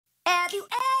Have you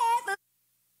ever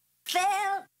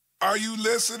felt? Are you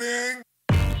listening?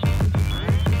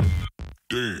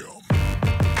 Damn.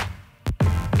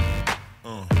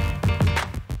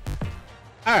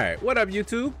 Alright, what up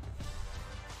YouTube?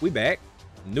 We back.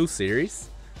 New series.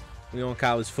 We on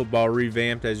College Football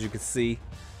Revamped, as you can see.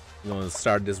 We're gonna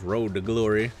start this road to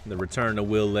glory, the return of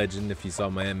Will Legend if you saw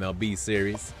my MLB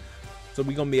series. So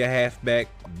we're gonna be a halfback,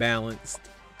 balanced.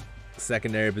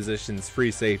 Secondary positions,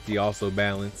 free safety, also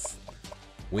balanced.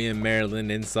 We in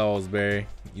Maryland, in Salisbury.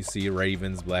 You see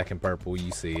Ravens, black and purple,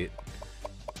 you see it.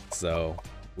 So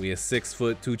we a 6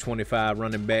 foot, 225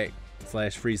 running back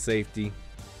 / free safety.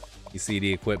 You see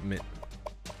the equipment.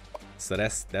 So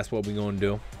that's what we're gonna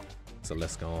do. So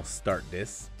let's go start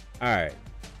this. All right.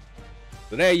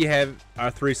 So there you have it.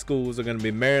 Our 3 schools are gonna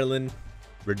be Maryland,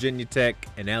 Virginia Tech,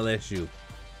 and LSU.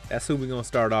 That's who we're gonna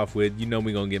start off with. You know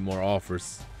we're gonna get more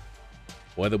offers.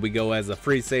 Whether we go as a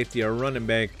free safety or running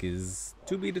back is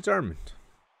to be determined.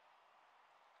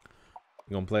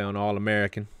 We're gonna play on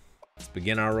All-American. Let's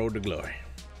begin our road to glory.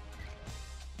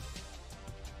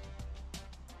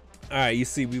 All right, you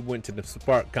see we went to the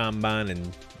Spark Combine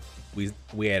and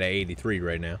we had an 83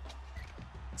 right now.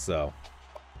 So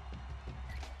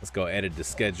let's go edit the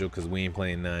schedule because we ain't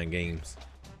playing 9 games.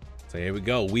 So here we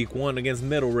go, week 1 against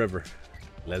Middle River.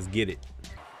 Let's get it.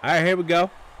 All right, here we go.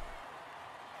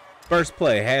 First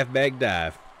play, halfback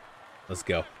dive. Let's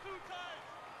go.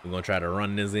 We're gonna try to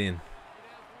run this in.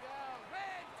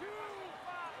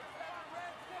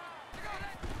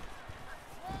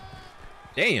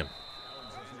 Damn.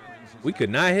 We could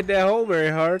not hit that hole very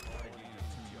hard.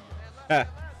 Ha.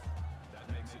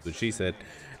 That's what she said.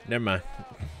 Never mind.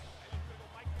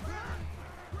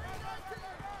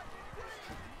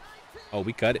 Oh,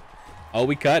 we cut it. Oh,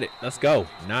 we cut it. Let's go.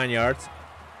 9 yards.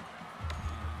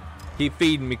 Keep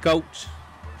feeding me, coach.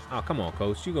 Oh, come on,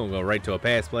 coach. You gonna go right to a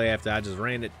pass play after I just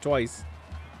ran it twice.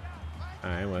 All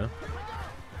right, well.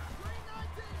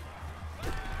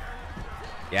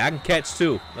 Yeah, I can catch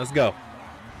too. Let's go.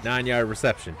 9-yard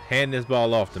reception. Hand this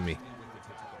ball off to me.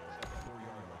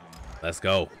 Let's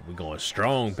go. We're going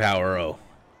strong power O.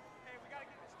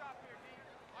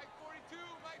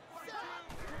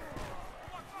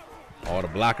 All the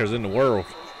blockers in the world.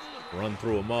 Run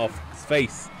through him off his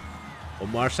face. What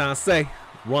Marshawn say?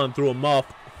 Run through him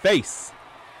off face.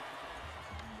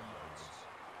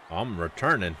 Oh, I'm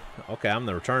returning. Okay, I'm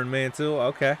the return man too.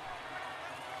 Okay.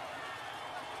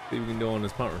 See what we can do on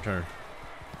this punt return.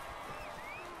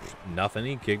 Nothing.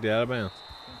 He kicked it out of bounds.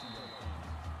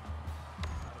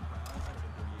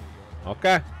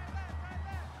 Okay.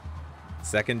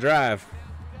 Second drive.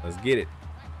 Let's get it.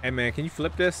 Hey man, can you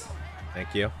flip this?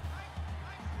 Thank you.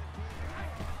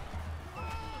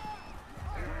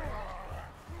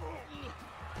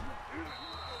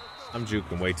 I'm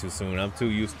juking way too soon. I'm too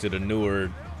used to the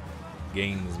newer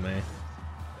games, man.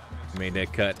 Made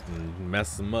that cut and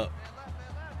messed them up.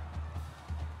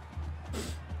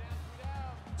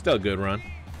 Still a good run.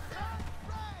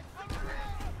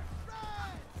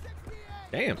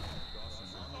 Damn.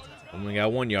 Only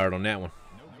got 1 yard on that one.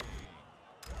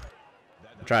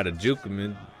 I tried to juke him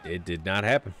and it did not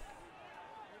happen.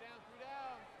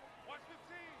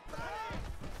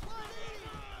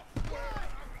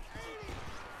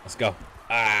 Let's go.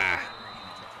 Ah.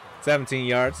 17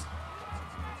 yards.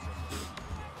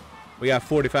 We got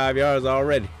 45 yards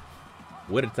already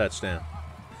with a touchdown.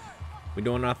 We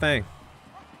doing our thing.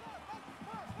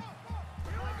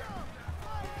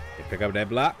 Pick up that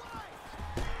block.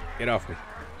 Get off me.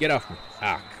 Get off me.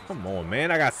 Ah, come on,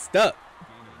 man. I got stuck.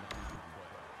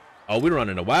 Oh, we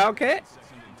running a Wildcat?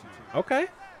 Okay.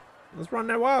 Let's run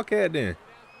that Wildcat then.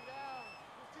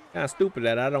 Kind of stupid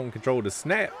that I don't control the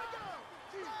snap.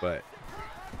 But.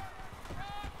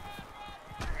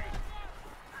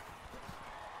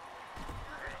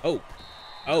 Oh.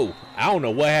 Oh. I don't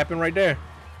know what happened right there.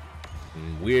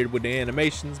 Weird with the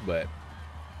animations, but.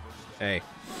 Hey.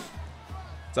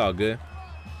 It's all good.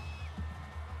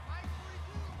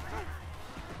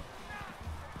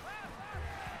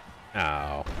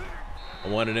 Oh. I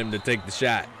wanted him to take the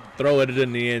shot. Throw it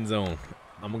in the end zone.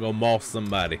 I'm gonna go moss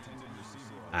somebody.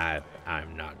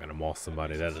 I'm not gonna moss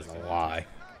somebody. That is a lie.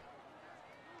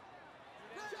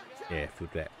 Yeah,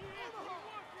 flip that.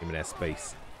 Give me that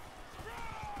space.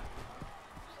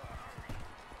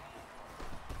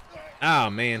 Oh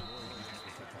man.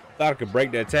 Thought I could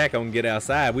break that tackle and get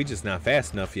outside. We just not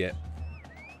fast enough yet.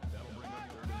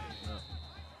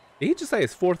 Did he just say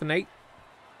it's 4th and 8?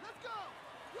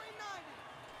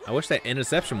 I wish that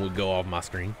interception would go off my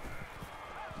screen.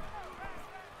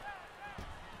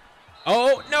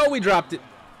 Oh, no, we dropped it.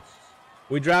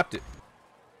 We dropped it.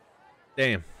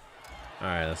 Damn. All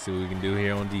right, let's see what we can do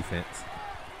here on defense.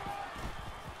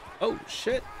 Oh,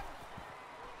 shit.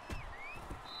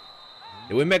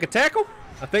 Did we make a tackle?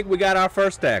 I think we got our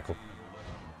first tackle.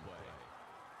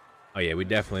 Oh, yeah, we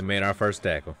definitely made our first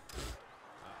tackle.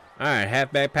 All right,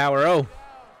 halfback power O.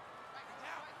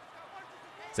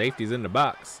 Safety's in the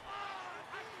box.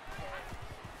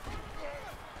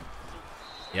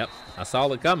 Yep, I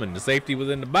saw it coming. The safety was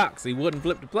in the box. He wouldn't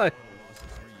flip the play.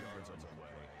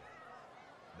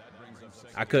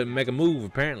 I couldn't make a move,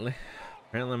 apparently.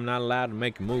 Apparently, I'm not allowed to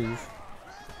make a move.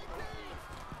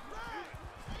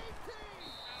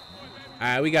 All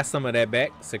right, we got some of that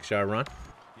back. 6-yard run.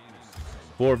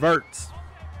 4 verts.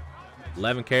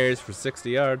 11 carries for 60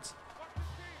 yards.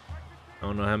 I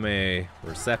don't know how many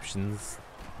receptions.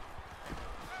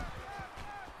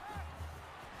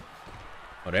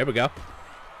 Oh, there we go.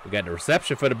 We got the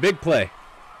reception for the big play.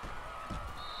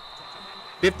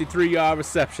 53-yard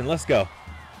reception. Let's go.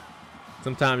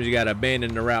 Sometimes you got to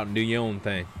abandon the route and do your own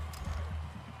thing.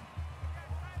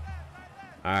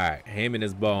 All right, hand me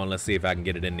this ball and let's see if I can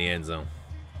get it in the end zone.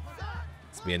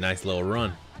 This be a nice little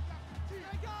run.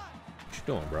 What you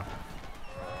doing, bro?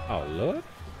 Oh, Lord.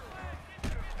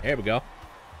 There we go.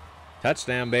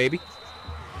 Touchdown, baby.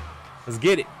 Let's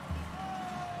get it.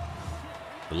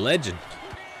 The legend.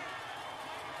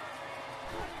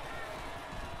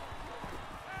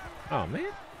 Oh,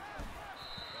 man.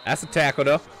 That's a tackle,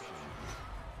 though.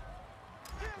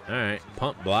 All right,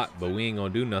 punt block, but we ain't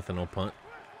going to do nothing on punt.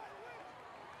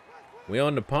 We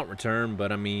on the punt return,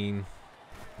 but I mean...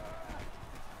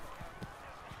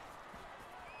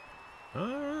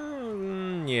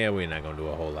 yeah, we're not going to do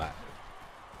a whole lot.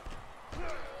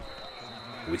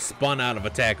 We spun out of a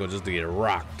tackle just to get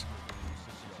rocked.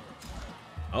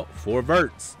 Oh, 4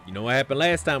 verts. You know what happened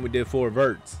last time we did 4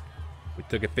 verts? We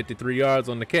took it 53 yards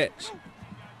on the catch.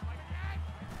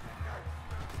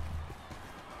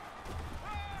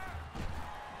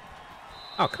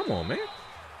 Oh, come on, man.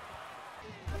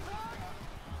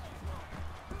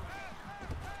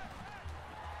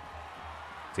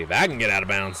 See if I can get out of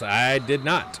bounds. I did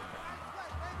not.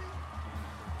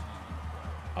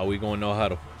 Are we going no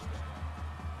huddle?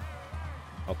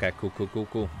 Okay,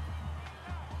 cool.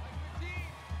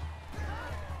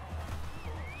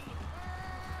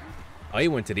 Oh, he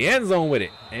went to the end zone with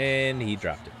it, and he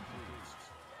dropped it.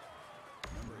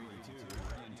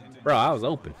 Bro, I was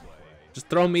open. Just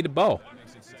throw me the ball.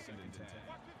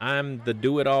 I'm the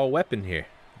do-it-all weapon here.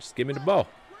 Just give me the ball.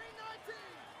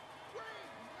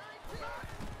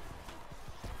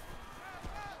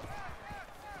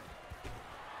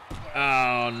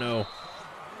 Oh, no.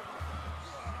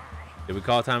 Did we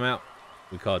call timeout?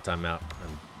 We called timeout.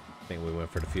 I think we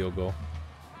went for the field goal,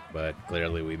 but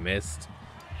clearly we missed.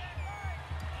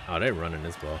 Oh, they're running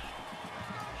this ball.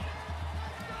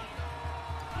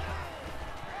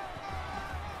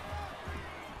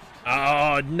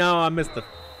 Oh, no, I missed the...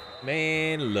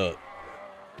 Man, look.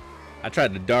 I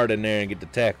tried to dart in there and get the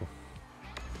tackle.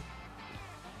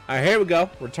 All right, here we go.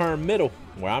 Return middle,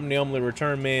 where I'm the only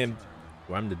return man,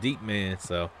 where I'm the deep man,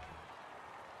 so...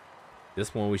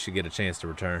 This one we should get a chance to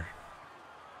return.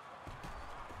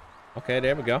 Okay,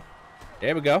 there we go.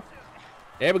 There we go.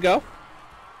 There we go.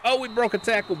 Oh, we broke a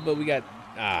tackle, but we got...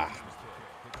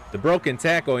 The broken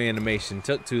tackle animation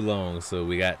took too long, so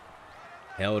we got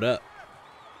held up.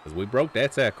 Because we broke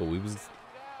that tackle. We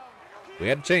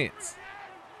had a chance.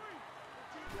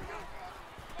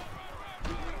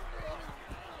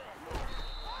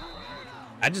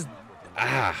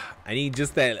 I need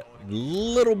just that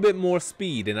little bit more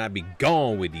speed and I'd be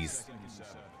gone with these.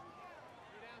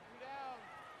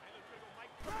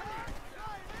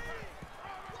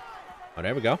 Oh,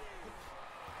 there we go.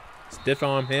 Stiff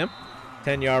arm him.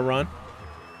 10-yard run.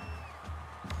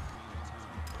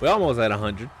 We almost had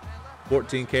 100.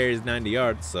 14 carries, 90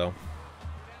 yards, so.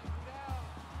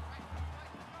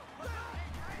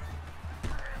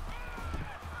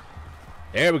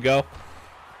 There we go.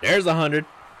 There's 100.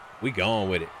 We going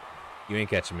with it. You ain't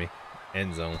catching me.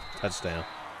 End zone. Touchdown.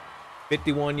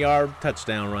 51-yard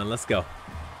touchdown run. Let's go.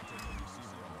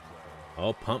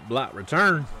 Oh, pump block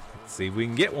return. Let's see if we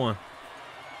can get one.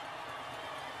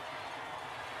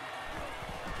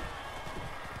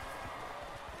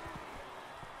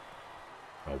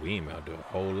 Oh, we ain't about to do a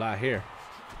whole lot here.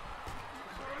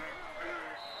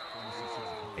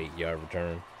 8-yard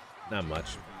return. Not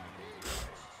much.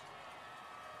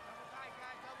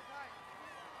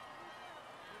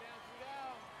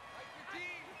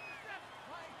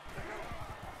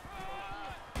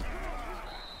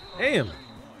 Damn.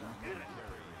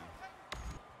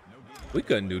 We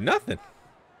couldn't do nothing.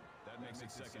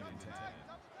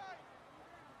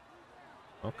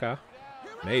 Okay.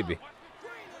 Maybe.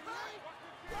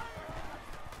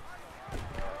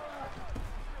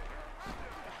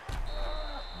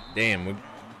 Damn,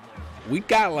 we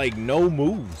got like no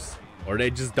moves, or they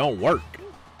just don't work.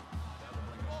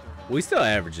 We still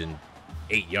averaging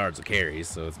 8 yards a carry,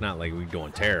 so it's not like we're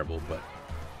doing terrible, but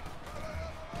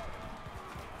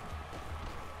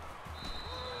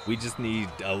we just need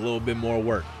a little bit more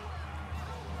work.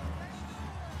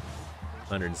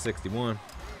 161.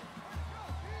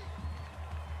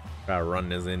 Try to run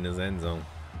this in this end zone.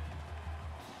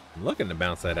 I'm looking to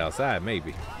bounce that outside,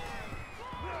 maybe.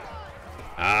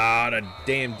 Ah, the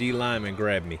damn D lineman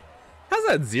grabbed me. How's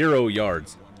that 0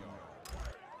 yards?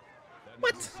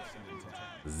 What?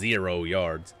 0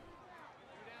 yards.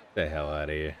 Get the hell out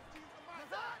of here.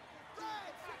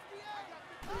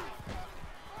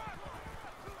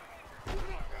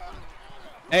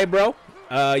 Hey, bro.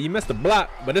 You missed a block,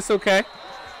 but it's okay.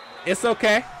 It's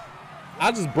okay.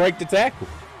 I'll just break the tackle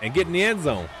and get in the end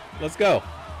zone. Let's go.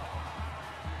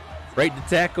 Break the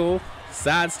tackle,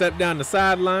 sidestep down the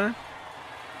sideline.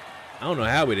 I don't know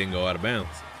how we didn't go out of bounds.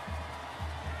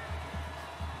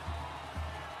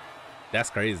 That's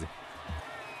crazy.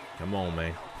 Come on,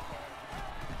 man.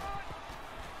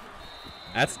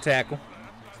 That's a tackle.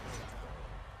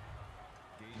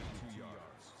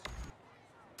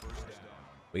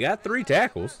 We got 3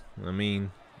 tackles. I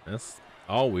mean, that's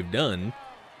all we've done.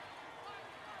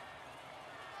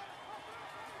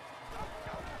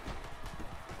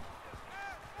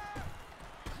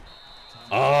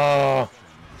 Oh,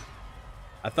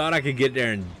 I thought I could get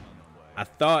there, and I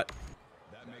thought,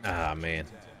 ah, man.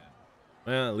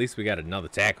 Well, at least we got another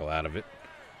tackle out of it.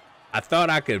 I thought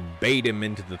I could bait him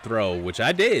into the throw, which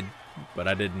I did, but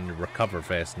I didn't recover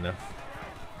fast enough.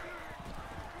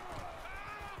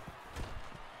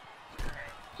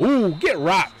 Ooh, get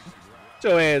rocked. Sit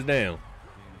your ass down.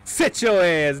 Sit your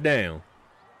ass down.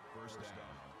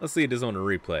 Let's see this on the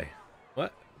replay.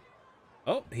 What?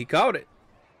 Oh, he caught it.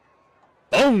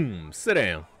 Boom! Sit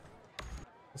down.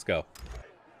 Let's go.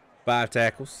 5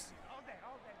 tackles.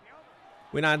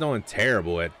 We're not doing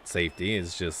terrible at safety.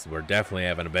 It's just we're definitely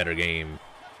having a better game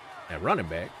at running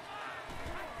back.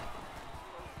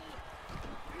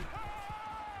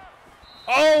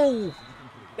 Oh!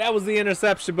 That was the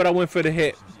interception, but I went for the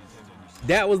hit.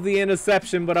 That was the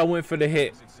interception, but I went for the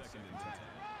hit.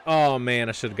 Oh, man,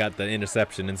 I should have got the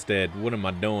interception instead. What am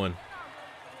I doing?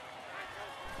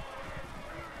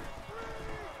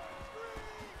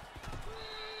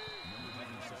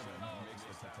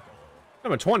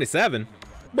 Number 27?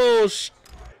 Bullshit.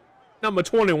 Number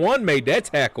 21 made that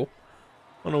tackle.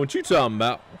 I don't know what you talking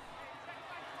about.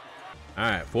 All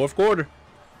right, 4th quarter.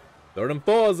 Throw them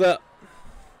 4s up.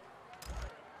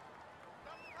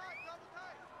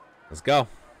 Let's go.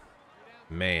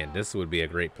 Man, this would be a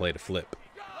great play to flip.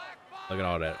 Look at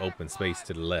all that open space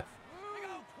to the left.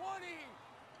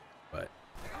 But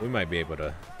we might be able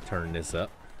to turn this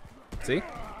up. See?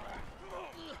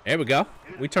 There we go.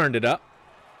 We turned it up.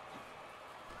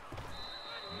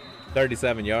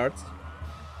 37 yards.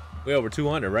 We over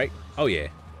 200, right? Oh, yeah.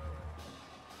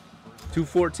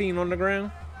 214 on the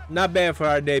ground. Not bad for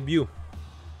our debut.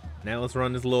 Now let's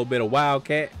run this little bit of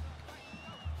Wildcat.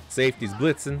 Safety's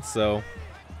blitzing, so.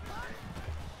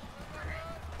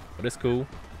 But it's cool.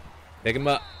 Pick him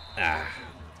up. Ah.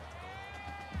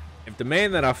 If the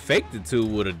man that I faked it to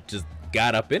would have just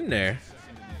got up in there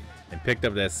and picked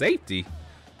up that safety,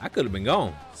 I could have been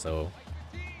gone. So,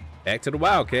 back to the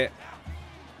Wildcat.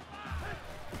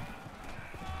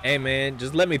 Hey, man,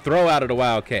 just let me throw out of the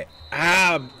Wildcat.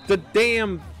 Ah, the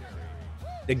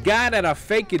guy that I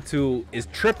fake it to is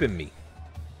tripping me.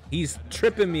 He's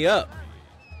tripping me up.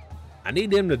 I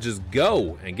need him to just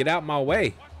go and get out my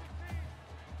way.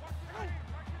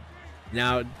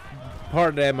 Now, part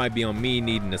of that might be on me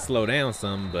needing to slow down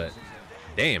some, but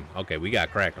damn. Okay, we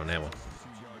got cracked on that one.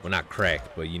 Well, not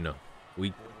cracked, but you know,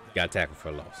 we got tackled for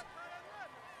a loss.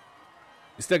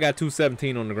 We still got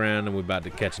 217 on the ground, and we're about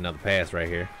to catch another pass right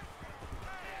here.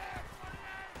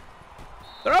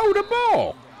 Throw the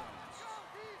ball.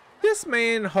 This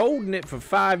man holding it for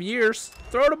 5 years.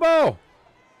 Throw the ball.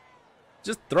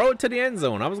 Just throw it to the end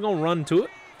zone. I was going to run to it.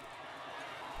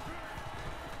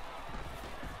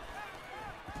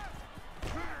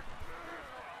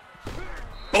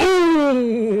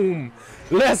 Boom!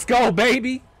 Let's go,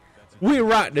 baby. We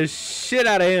rocked the shit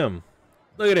out of him.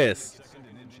 Look at this.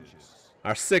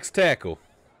 Our 6th tackle.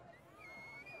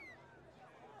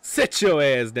 Sit your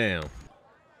ass down.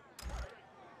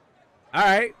 All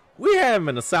right. We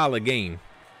having a solid game.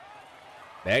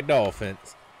 Back to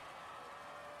offense.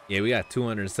 Yeah, we got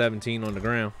 217 on the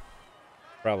ground.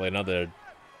 Probably another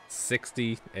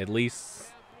 60 at least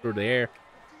through the air.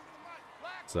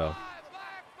 So.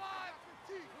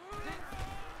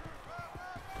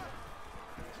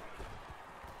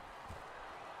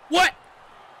 What?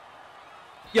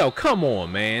 Yo, come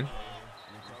on, man.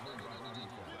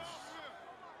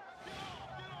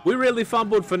 We really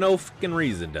fumbled for no fucking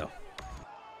reason, though.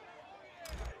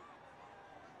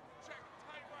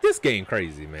 This game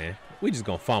crazy, man. We just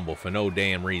gonna fumble for no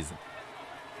damn reason.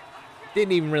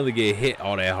 Didn't even really get hit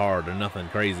all that hard or nothing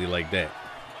crazy like that.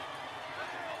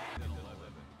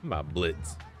 How about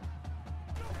blitz?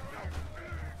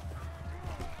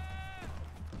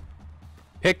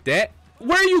 Pick that.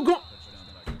 Where are you going?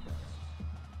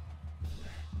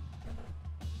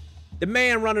 The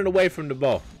man running away from the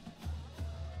ball.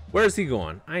 Where's he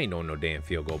going? I ain't doing no damn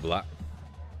field goal block.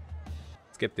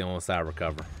 Skip the onside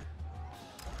recover.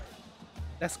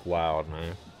 That's wild,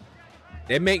 man.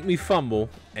 They make me fumble,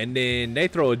 and then they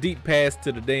throw a deep pass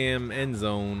to the damn end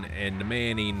zone, and the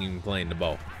man ain't even playing the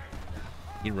ball.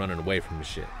 He running away from the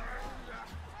shit.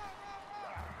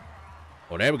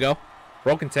 Oh, there we go.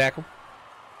 Broken tackle.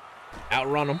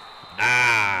 Outrun him.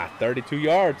 32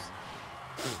 yards.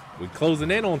 We're closing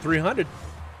in on 300.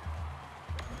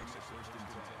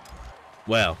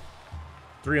 Well,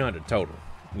 300 total.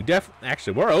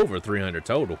 Actually, we're over 300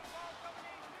 total.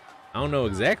 I don't know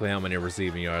exactly how many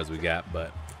receiving yards we got,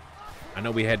 but I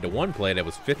know we had the one play that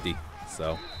was 50,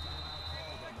 so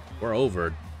we're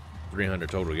over 300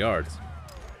 total yards.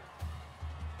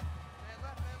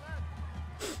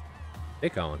 They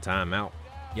calling timeout.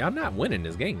 Y'all not winning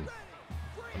this game.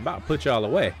 I'm about to put y'all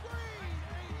away.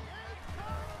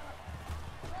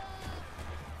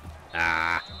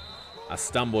 I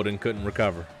stumbled and couldn't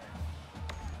recover.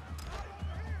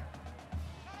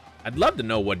 I'd love to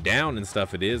know what down and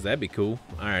stuff it is. That'd be cool.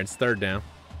 All right, it's third down.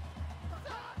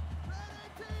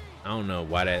 I don't know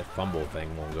why that fumble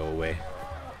thing won't go away.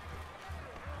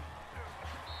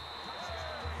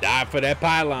 Dive for that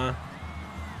pylon.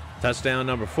 Touchdown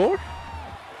number 4.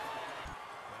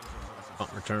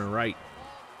 Punt return right.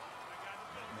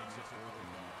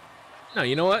 No,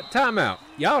 you know what? Timeout.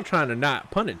 Y'all trying to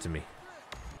not punt it to me.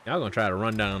 Y'all gonna try to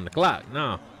run down on the clock.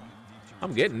 No,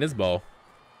 I'm getting this ball.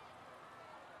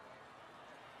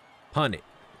 Punt it.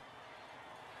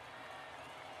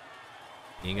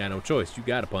 You ain't got no choice. You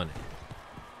gotta punt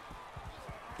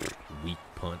it. Weak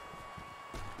punt.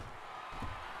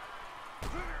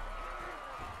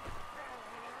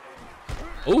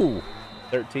 Ooh,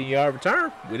 13-yard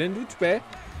return. We didn't do too bad.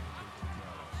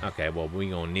 Okay, well, we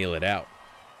gonna kneel it out.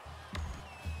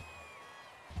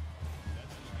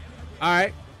 All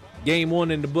right, game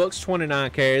 1 in the books.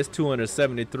 29 carries,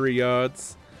 273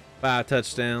 yards. 5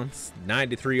 touchdowns,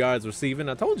 93 yards receiving.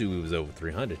 I told you we was over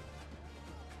 300.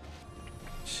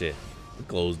 Shit, we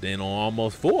closed in on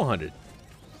almost 400.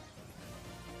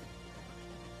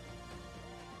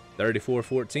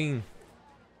 34-14.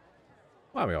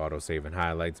 Why are we auto-saving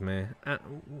highlights, man?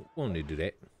 We don't need to do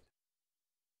that.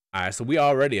 All right, so we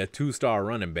already a 2-star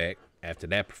running back after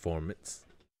that performance.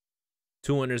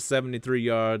 273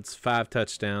 yards, 5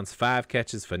 touchdowns, 5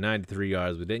 catches for 93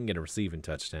 yards. We didn't get a receiving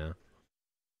touchdown.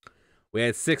 We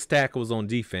had 6 tackles on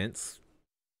defense.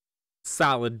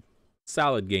 Solid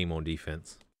game on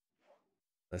defense.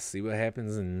 Let's see what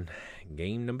happens in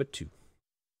game number 2.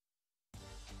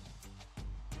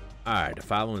 All right, the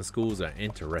following schools are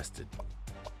interested: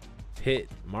 Pitt,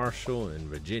 Marshall, and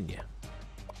Virginia.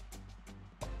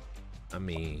 I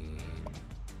mean,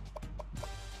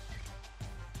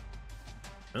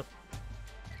 oh,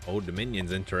 Old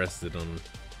Dominion's interested on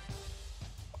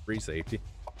free safety.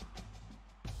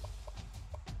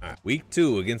 All right, week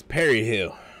 2 against Perry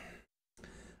Hill.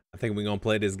 I think we're going to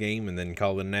play this game and then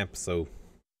call it an episode.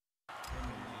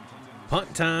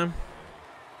 Punt time.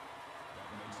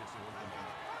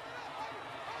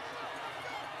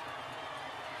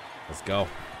 Let's go.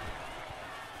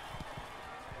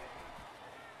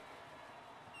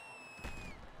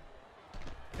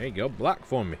 There you go. Block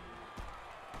for me.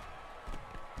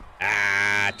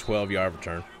 12-yard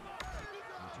return.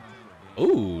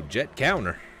 Ooh, jet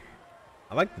counter.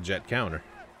 I like the jet counter.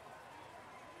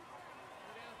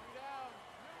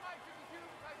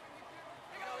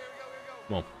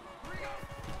 Come on.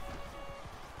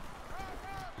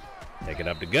 Take it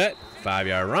up the gut.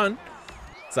 5-yard run.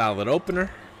 Solid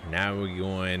opener. Now we're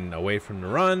going away from the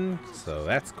run, so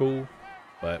that's cool.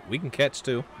 But we can catch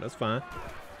too. That's fine.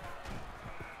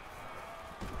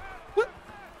 What?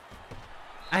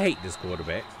 I hate this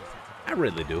quarterback. I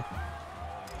really do.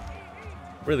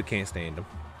 Really can't stand him.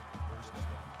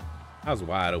 I was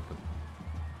wide open.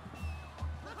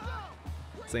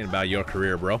 This ain't about your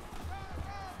career, bro.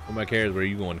 Nobody cares where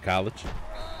you going to college.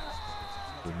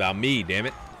 It's about me, damn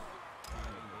it.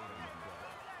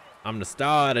 I'm the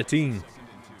star of the team.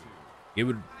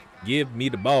 Give me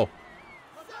the ball.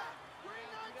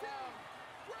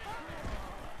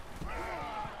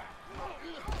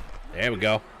 There we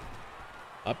go.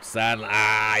 Upside.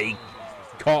 Ah, he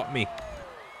caught me.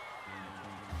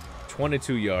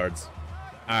 22 yards.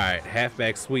 All right,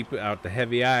 halfback sweep out the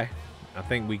heavy eye. I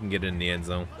think we can get in the end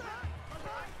zone.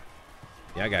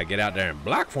 Yeah, I got to get out there and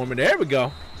block for me. There we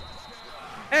go.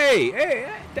 Hey,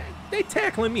 they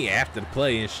tackling me after the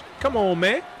play. And come on,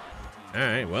 man. All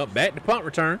right, well, back to punt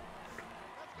return.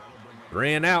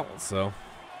 3 and out, so.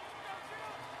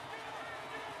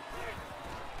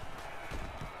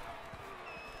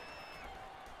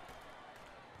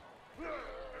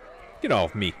 Get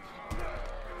off me.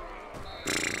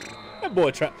 That boy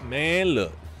tried. Man,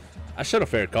 look. I should have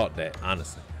fair caught that,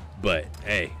 honestly. But,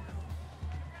 hey.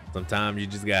 Sometimes you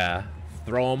just gotta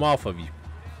throw them off of you.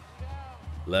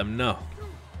 Let them know.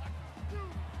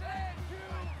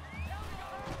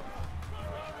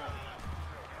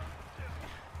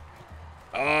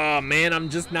 Oh, man, I'm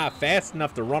just not fast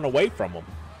enough to run away from them.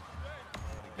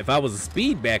 If I was a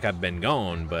speed back, I'd been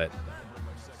gone, but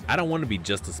I don't want to be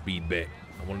just a speed back.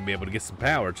 I want to be able to get some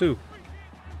power, too.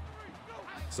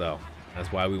 So,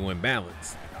 that's why we went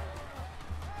balanced.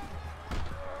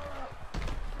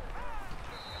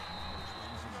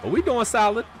 But we doing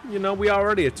solid. You know, we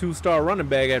already a 2-star running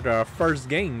back after our first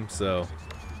game, so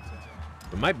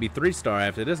we might be 3-star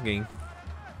after this game,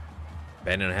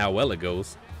 depending on how well it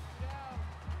goes.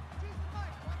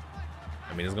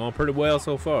 I mean, it's going pretty well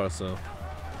so far, so.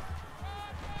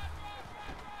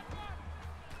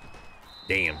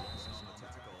 Damn.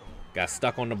 Got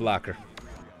stuck on the blocker.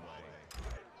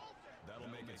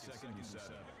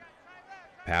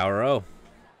 Power O.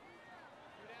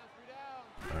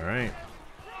 All right.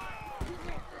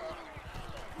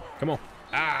 Come on.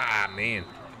 Ah, man.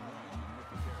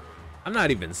 I'm not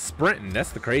even sprinting.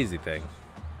 That's the crazy thing.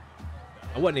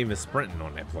 I wasn't even sprinting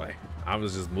on that play. I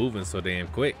was just moving so damn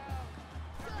quick.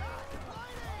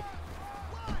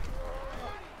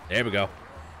 There we go.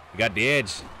 We got the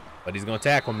edge, but he's going to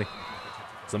tackle me.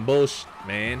 Some bullshit,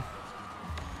 man.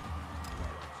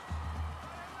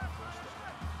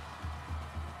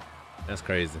 That's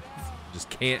crazy. Just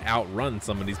can't outrun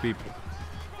some of these people.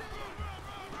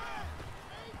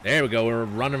 There we go. We're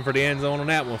running for the end zone on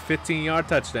that one. 15-yard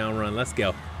touchdown run. Let's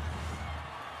go.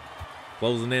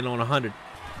 Closing in on 100.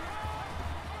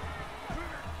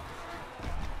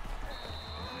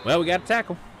 Well, we got to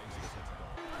tackle.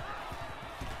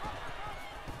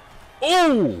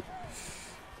 Oh!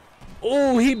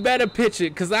 Oh, he better pitch it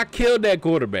because I killed that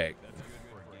quarterback.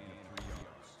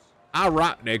 I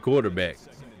rocked that quarterback.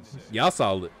 Y'all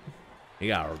saw it. He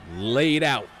got laid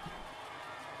out.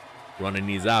 Running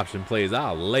these option plays,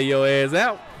 I'll lay your ass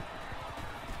out.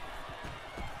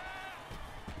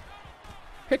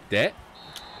 Pick that.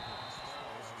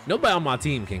 Nobody on my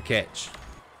team can catch.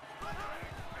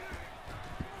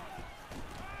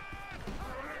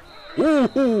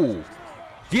 Ooh,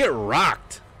 get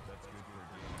rocked.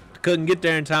 Couldn't get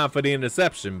there in time for the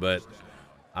interception, but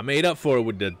I made up for it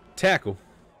with the tackle.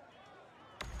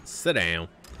 Sit down.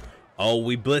 Oh,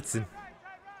 we blitzing.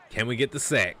 Can we get the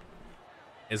sack?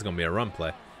 It's going to be a run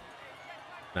play.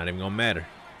 Not even going to matter.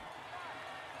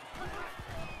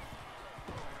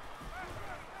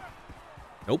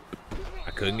 Nope.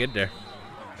 I couldn't get there.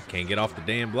 I can't get off the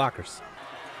damn blockers.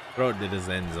 Throw it to this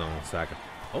end zone so I can.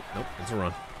 Oh, nope. It's a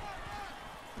run.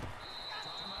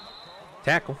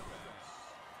 Tackle.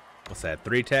 What's that?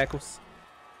 3 tackles?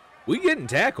 We getting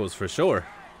tackles for sure.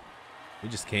 We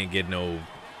just can't get no,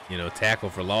 you know, tackle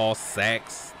for loss,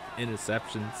 sacks,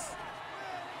 interceptions.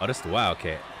 Oh, that's the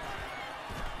Wildcat.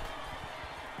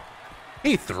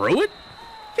 He threw it?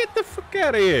 Get the fuck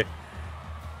out of here.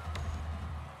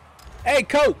 Hey,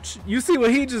 coach, you see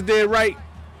what he just did, right?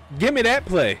 Give me that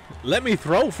play. Let me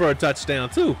throw for a touchdown,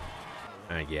 too.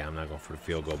 Yeah, I'm not going for the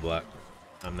field goal block.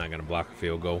 I'm not going to block a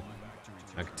field goal.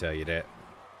 I can tell you that.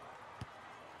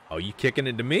 Oh, you kicking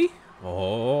it to me?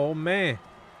 Oh, man.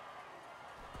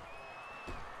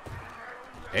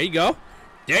 There you go.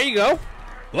 There you go.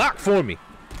 Block for me.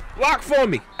 Block for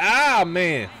me. Ah,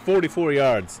 man. 44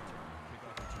 yards.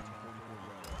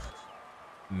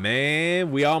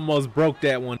 Man, we almost broke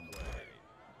that one.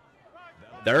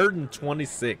 3rd and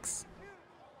 26.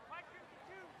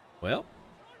 Well.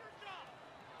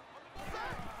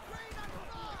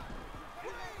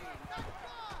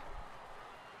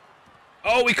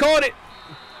 Oh, we caught it.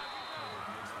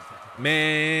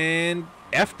 Man,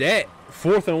 F that.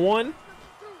 4th and 1.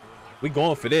 We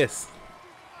going for this.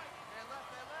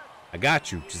 I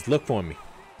got you. Just look for me.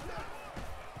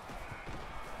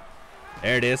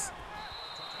 There it is.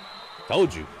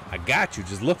 Told you. I got you.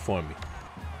 Just look for me.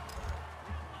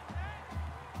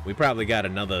 We probably got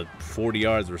another 40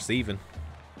 yards receiving.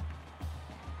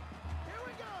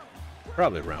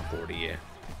 Probably around 40, yeah.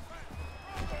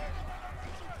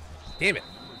 Damn it.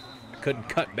 I couldn't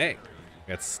cut back.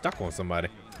 Got stuck on somebody.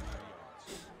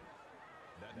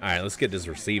 All right, let's get this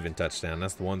receiving touchdown.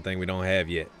 That's the one thing we don't have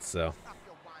yet, so.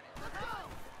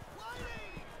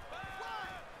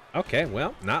 Okay,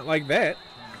 well, not like that.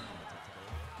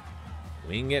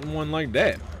 We ain't getting one like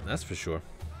that. That's for sure.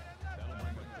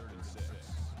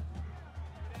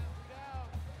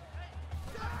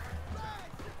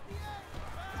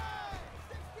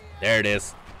 There it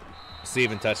is.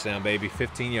 Receiving touchdown, baby.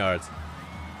 15 yards.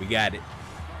 We got it.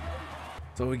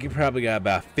 So we probably got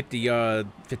about 50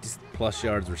 plus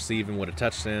yards receiving with a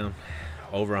touchdown.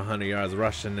 Over 100 yards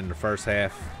rushing in the first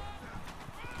half.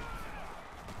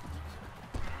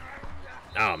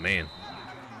 Oh, man.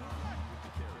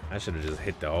 I should have just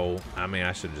hit the hole. I mean,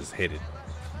 I should have just hit it.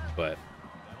 But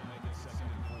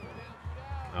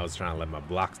I was trying to let my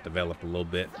blocks develop a little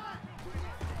bit.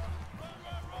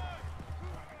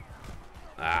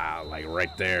 Ah, like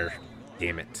right there.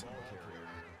 Damn it.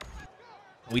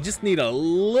 We just need a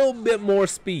little bit more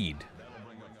speed.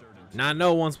 Now, I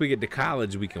know once we get to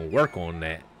college, we can work on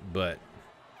that, but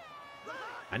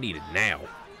I need it now.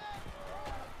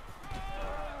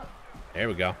 There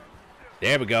we go.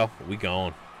 There we go. We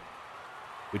gone.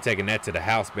 We taking that to the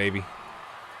house, baby.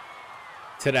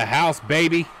 To the house,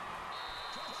 baby.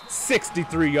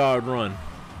 63-yard run.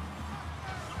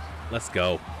 Let's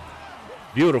go.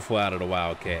 Beautiful out of the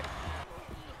Wildcat.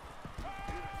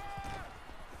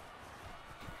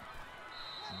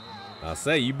 I'll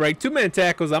say, you break 2 man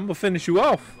tackles, I'm going to finish you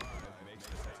off.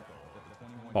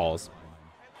 Pause.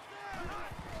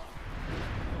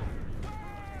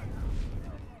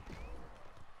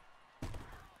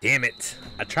 Damn it.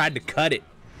 I tried to cut it.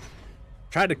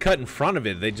 Tried to cut in front of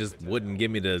it. They just wouldn't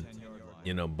give me the,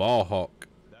 you know, ball hawk.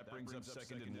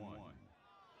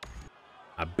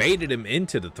 I baited him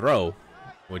into the throw,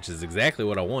 which is exactly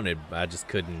what I wanted, but I just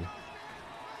couldn't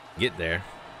get there.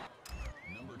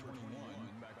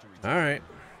 All right,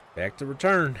 back to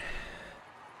return.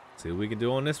 See what we can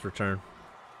do on this return.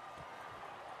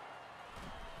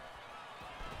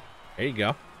 There you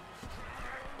go.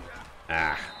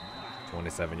 Ah,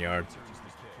 27 yards.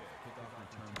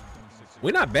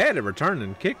 We're not bad at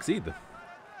returning kicks either.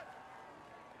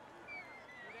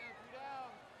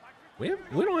 We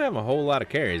don't have a whole lot of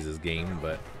carries this game,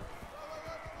 but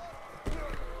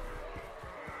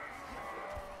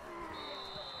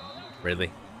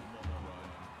really.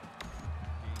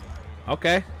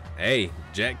 Okay. Hey,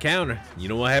 jet counter. You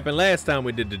know what happened last time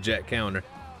we did the jet counter?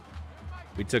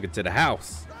 We took it to the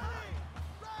house.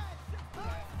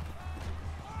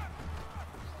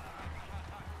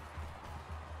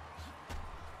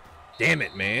 Damn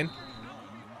it, man.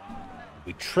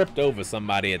 We tripped over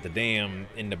somebody at the dam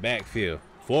in the backfield.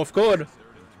 Fourth quarter.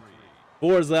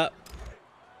 4's up.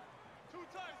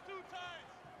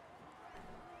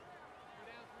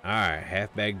 All right,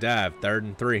 halfback dive, 3rd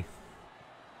and 3.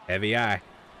 Heavy eye.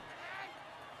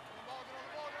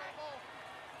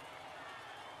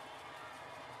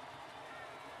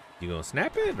 You gonna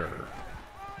snap it or?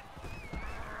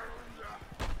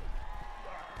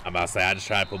 I'm about to say, I just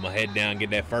try to put my head down, get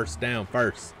that first down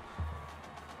first.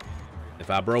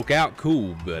 If I broke out,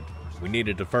 cool, but we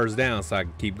needed the first down so I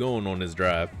could keep going on this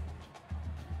drive.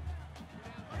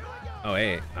 Oh,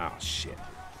 hey. Oh, shit.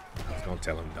 I was gonna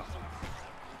tell him no.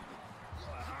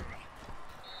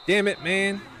 Damn it,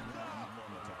 man.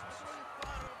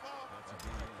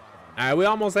 All right, we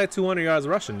almost had 200 yards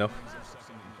rushing, though.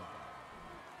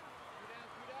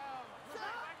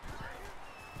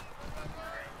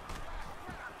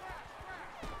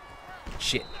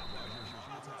 Shit.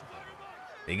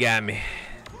 They got me.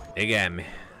 They got me.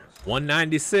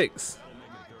 196.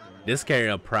 This carry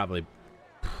will probably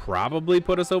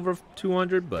put us over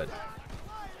 200, but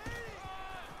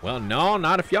well, no,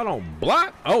 not if y'all don't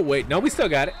block. Oh, wait. No, we still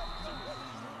got it.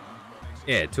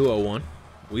 Yeah, 201.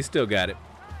 We still got it.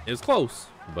 It was close,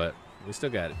 but we still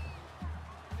got it.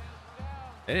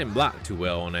 They didn't block too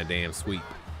well on that damn sweep.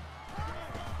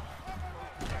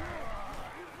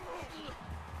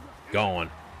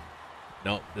 Gone.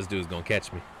 Nope, this dude's gonna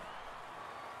catch me.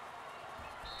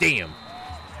 Damn.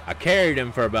 I carried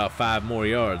him for about 5 more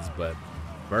yards, but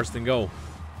first and goal.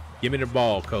 Give me the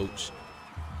ball, coach.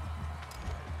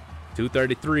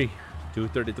 233.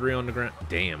 233 on the ground.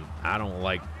 Damn, I don't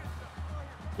like.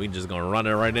 We just gonna run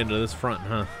it right into this front,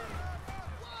 huh?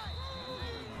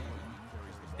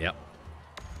 Yep.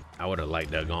 I would have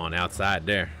liked that going outside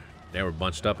there. They were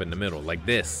bunched up in the middle like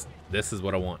this. This is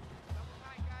what I want.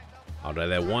 Although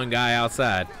that one guy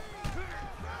outside.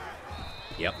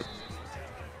 Yep.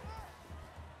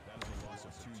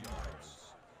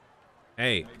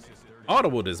 Hey,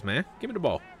 Audible this, man. Give me the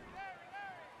ball.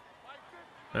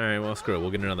 All right, well, screw it.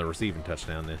 We'll get another receiving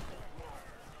touchdown then.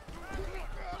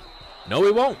 No,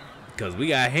 we won't, because we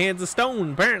got hands of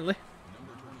stone, apparently.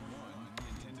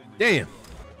 Damn.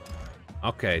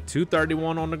 Okay,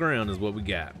 231 on the ground is what we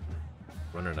got.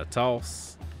 Running a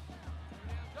toss.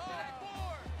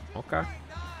 Okay.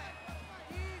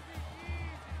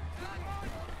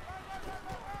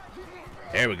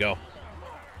 There we go.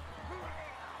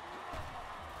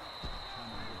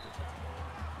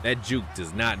 That juke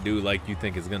does not do like you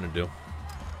think it's gonna do.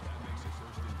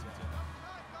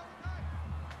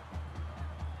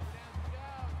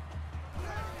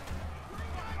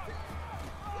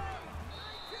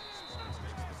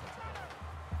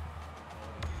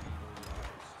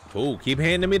 Cool, keep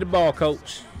handing me the ball,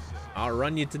 coach. I'll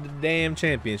run you to the damn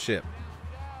championship.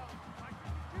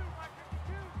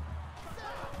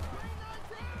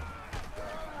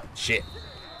 Shit.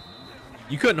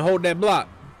 You couldn't hold that block.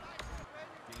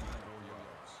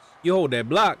 You hold that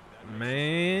block,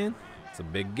 man. It's a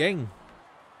big game.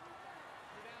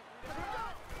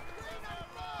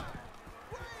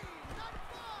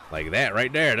 Like that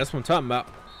right there. That's what I'm talking about.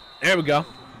 There we go.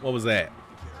 What was that?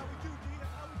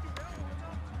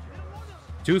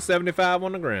 275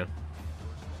 on the ground.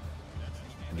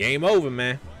 Game over,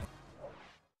 man.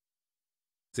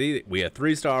 See, we had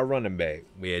 3-star running back.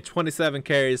 We had 27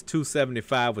 carries,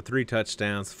 275 with 3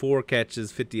 touchdowns, 4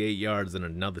 catches, 58 yards, and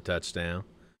another touchdown.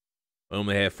 We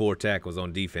only had 4 tackles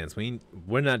on defense.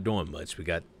 We're not doing much. We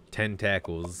got 10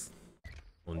 tackles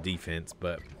on defense,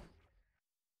 but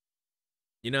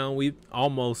you know, we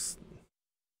almost.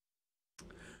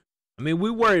 I mean, we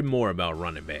worried more about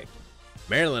running back.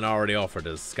 Maryland already offered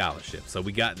us a scholarship, so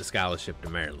we got the scholarship to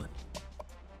Maryland.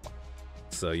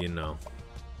 So you know,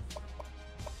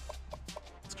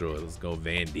 screw it. Let's go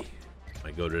Vandy.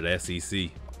 Might go to the SEC.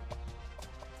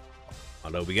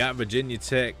 Although we got Virginia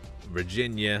Tech,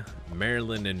 Virginia,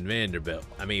 Maryland, and Vanderbilt.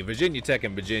 I mean, Virginia Tech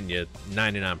and Virginia,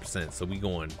 99%. So we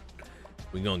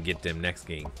gonna get them next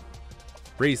game.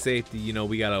 Free safety, you know,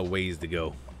 we got a ways to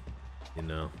go. You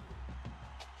know,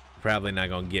 probably not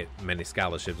gonna get many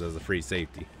scholarships as a free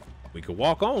safety. We could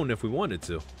walk on if we wanted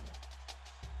to,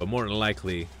 but more than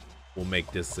likely, we'll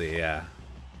make this a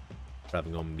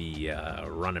probably gonna be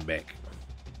running back.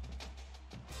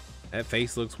 That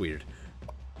face looks weird,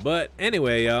 but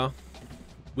anyway, y'all.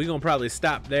 We're gonna probably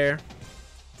stop there.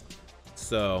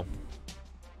 So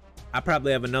I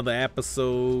probably have another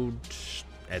episode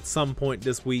at some point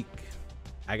this week.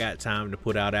 I got time to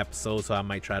put out episodes, so I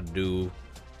might try to do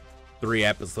 3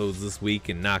 episodes this week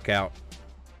and knock out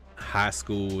high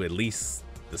school, at least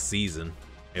the season,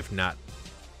 if not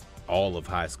all of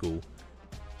high school.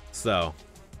 So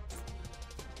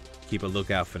keep a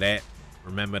lookout for that.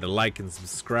 Remember to like and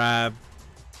subscribe,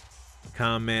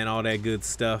 comment, all that good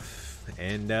stuff.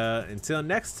 And until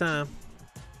next time,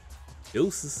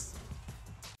 deuces.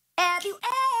 Have you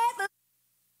ever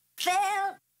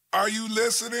felt? Are you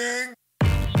listening?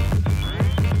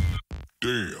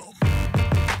 Damn.